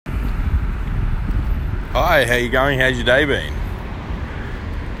Hi, how you going? How's your day been?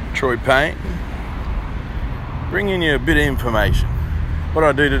 Troy Payne, bringing you a bit of information. What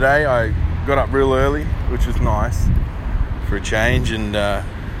I do today, I got up real early, which was nice for a change, and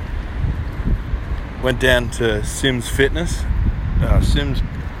went down to Sims Fitness. I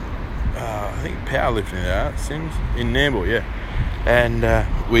think powerlifting there, Sims in Nambour, yeah. And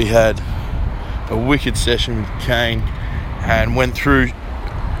we had a wicked session with Kane and went through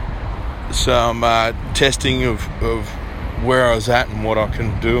some testing of where I was at and what I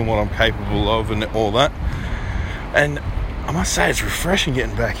can do and what I'm capable of and all that. And I must say it's refreshing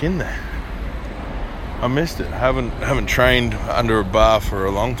getting back in there. I missed it. I haven't trained under a bar for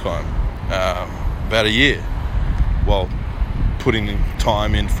a long time, about a year, while putting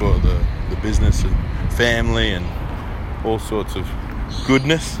time in for the business and family and all sorts of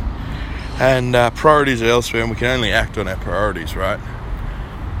goodness. And priorities are elsewhere, and we can only act on our priorities, right?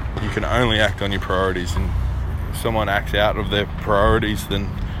 You can only act on your priorities, and if someone acts out of their priorities, then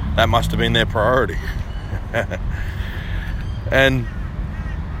that must have been their priority. And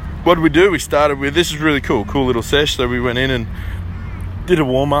what did we do? We started with, this is really cool little sesh. So we went in and did a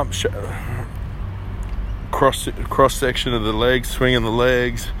warm-up, cross section of the legs, swinging the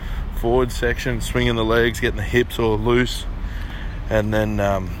legs, forward section, swinging the legs, getting the hips all loose, and then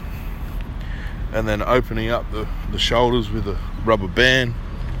opening up the shoulders with a rubber band.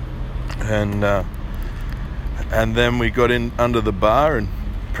 And then we got in under the bar and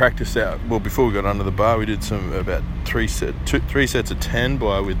practiced out. Well, before we got under the bar, we did about three sets of 10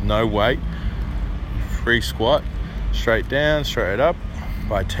 with no weight, free squat, straight down, straight up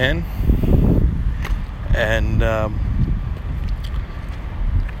by 10, and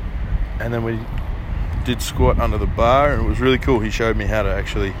then we did squat under the bar, and it was really cool. He showed me how to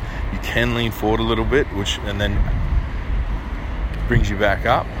you can lean forward a little bit, and then brings you back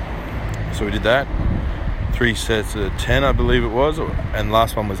up. So we did that, 3 sets of 10, I believe it was, and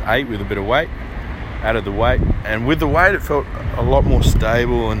last one was 8 with a bit of weight. Added the weight, and with the weight it felt a lot more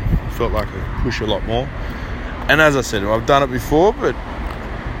stable and felt like I could push a lot more. And as I said, I've done it before, but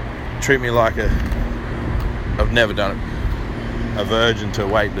treat me like I've never done it, a virgin to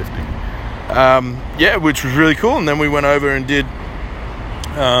weightlifting. Which was really cool. And then we went over and did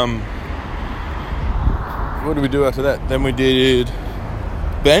what did we do after that? Then we did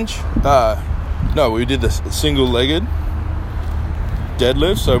bench. We did the single-legged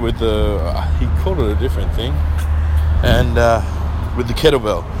deadlift. So with he called it a different thing, and with the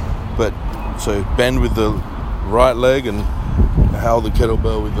kettlebell. But so bend with the right leg and hold the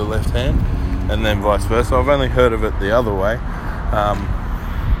kettlebell with the left hand, and then vice versa. I've only heard of it the other way.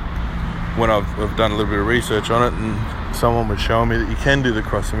 When I've done a little bit of research on it, and someone was showing me that you can do the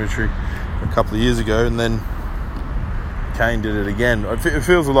cross symmetry a couple of years ago, and then Kane did it again. It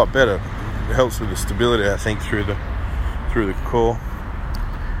feels a lot better. It helps with the stability, I think, through the core.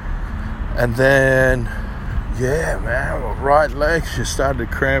 And then, right leg just started to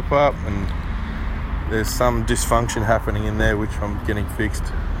cramp up, and there's some dysfunction happening in there, which I'm getting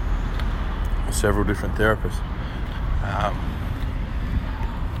fixed with several different therapists.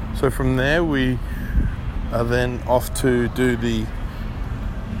 So from there, we are then off to do the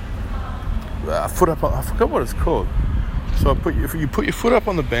foot up. I forgot what it's called. So you put your foot up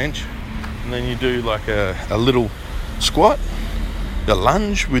on the bench, and then you do like a little squat, the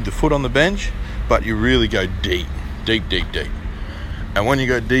lunge with the foot on the bench, but you really go deep. And when you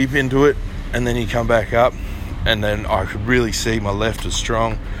go deep into it, and then you come back up, and then I could really see my left is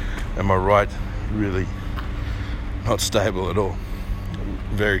strong, and my right really not stable at all.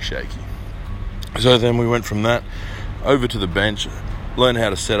 Very shaky. So then we went from that over to the bench, learn how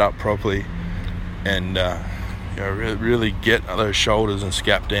to set up properly, and really get those shoulders and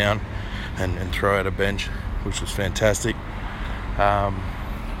scap down and throw out a bench, which was fantastic. And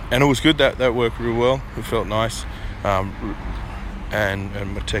it was good. That worked real well. It felt nice, and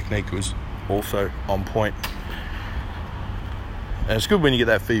my technique was also on point. And it's good when you get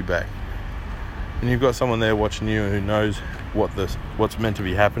that feedback, and you've got someone there watching you who knows what's meant to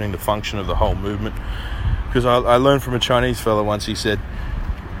be happening, the function of the whole movement. Because I learned from a Chinese fella once. He said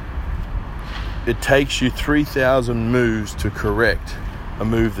it takes you 3,000 moves to correct a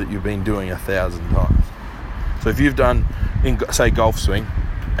move that you've been doing 1,000 times. So if you've done, say, golf swing,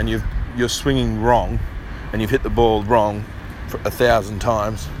 and you're swinging wrong, and you've hit the ball wrong for 1,000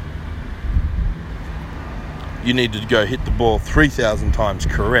 times, you need to go hit the ball 3,000 times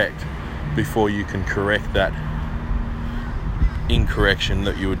correct before you can correct that incorrection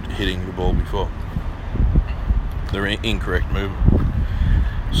that you were hitting the ball before, the incorrect move.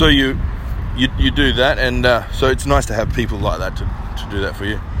 So you do that, and so it's nice to have people like that to do that for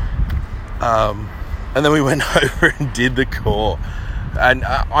you. And then we went over and did the core. And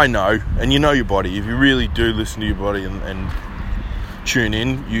I know, and you know your body. If you really do listen to your body and tune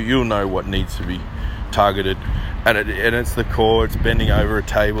in, you'll know what needs to be targeted. And it's the core. It's bending over a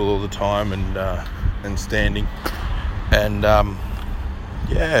table all the time and standing. And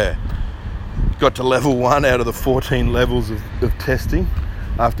got to level 1 out of the 14 levels of testing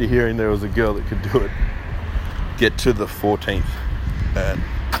after hearing there was a girl that could do it. Get to the 14th. And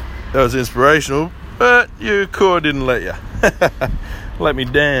that was inspirational, but your core didn't let you. Let me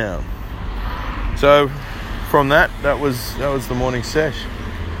down. So from that was the morning sesh.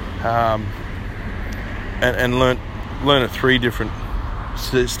 And learn a 3 different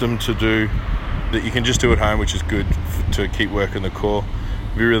system to do that you can just do at home, which is good to keep working the core.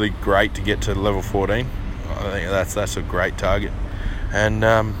 It'd be really great to get to level 14. I think that's a great target. And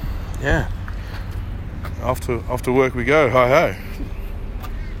off to work we go. Hi ho.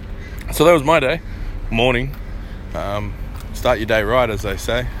 So that was my day, morning. Start your day right, as they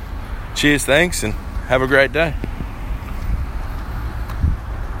say. Cheers, thanks, and have a great day.